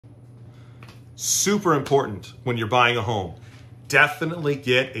Super important when you're buying a home. Definitely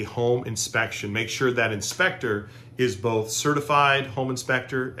get a home inspection. Make sure that inspector is both certified home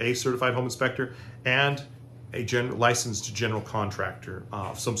inspector, a certified home inspector, and a licensed general contractor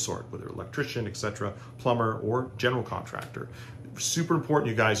of some sort, whether electrician, etc., plumber, or general contractor. Super important,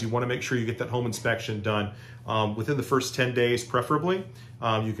 you guys. You want to make sure you get that home inspection done within the first 10 days, preferably.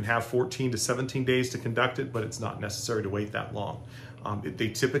 You can have 14 to 17 days to conduct it, but it's not necessary to wait that long. They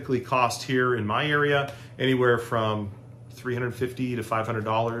typically cost here in my area anywhere from $350 to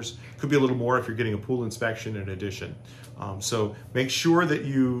 $500. Could be a little more if you're getting a pool inspection in addition. So make sure that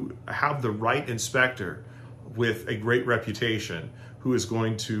you have the right inspector with a great reputation who is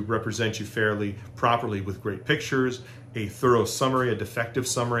going to represent you fairly, properly, with great pictures, a thorough summary, a defective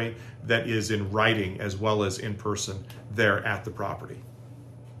summary that is in writing as well as in person there at the property.